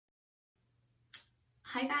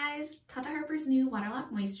Hi guys, Tata Harper's new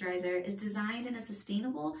Waterlock Moisturizer is designed in a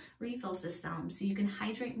sustainable refill system so you can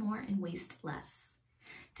hydrate more and waste less.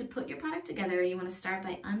 To put your product together, you want to start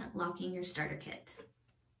by unlocking your starter kit.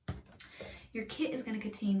 Your kit is going to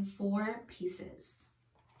contain 4 pieces.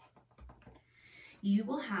 You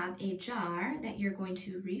will have a jar that you're going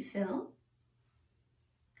to refill.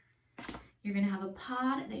 You're going to have a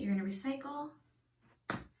pod that you're going to recycle,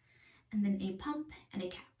 and then a pump and a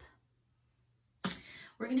cap.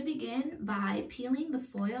 We're going to begin by peeling the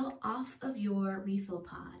foil off of your refill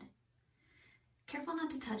pod. Careful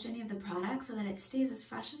not to touch any of the product so that it stays as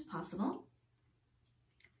fresh as possible.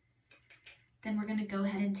 Then we're going to go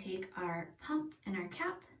ahead and take our pump and our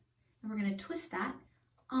cap, and we're going to twist that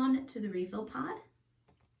onto the refill pod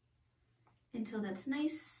until that's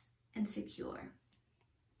nice and secure.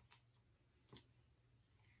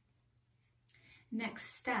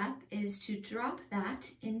 Next step is to drop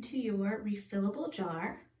that into your refillable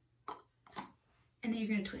jar, and then you're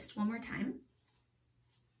going to twist one more time.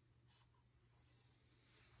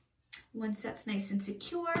 Once that's nice and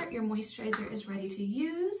secure, your moisturizer is ready to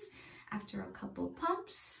use. After a couple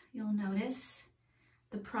pumps, you'll notice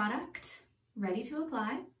the product ready to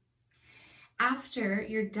apply. After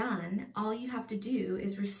you're done, all you have to do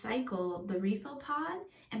is recycle the refill pod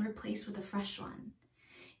and replace with a fresh one.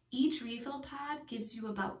 Each refill pod gives you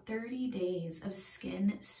about 30 days of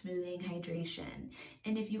skin smoothing hydration.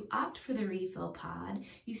 And if you opt for the refill pod,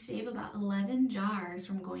 you save about 11 jars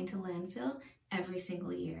from going to landfill every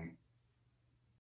single year.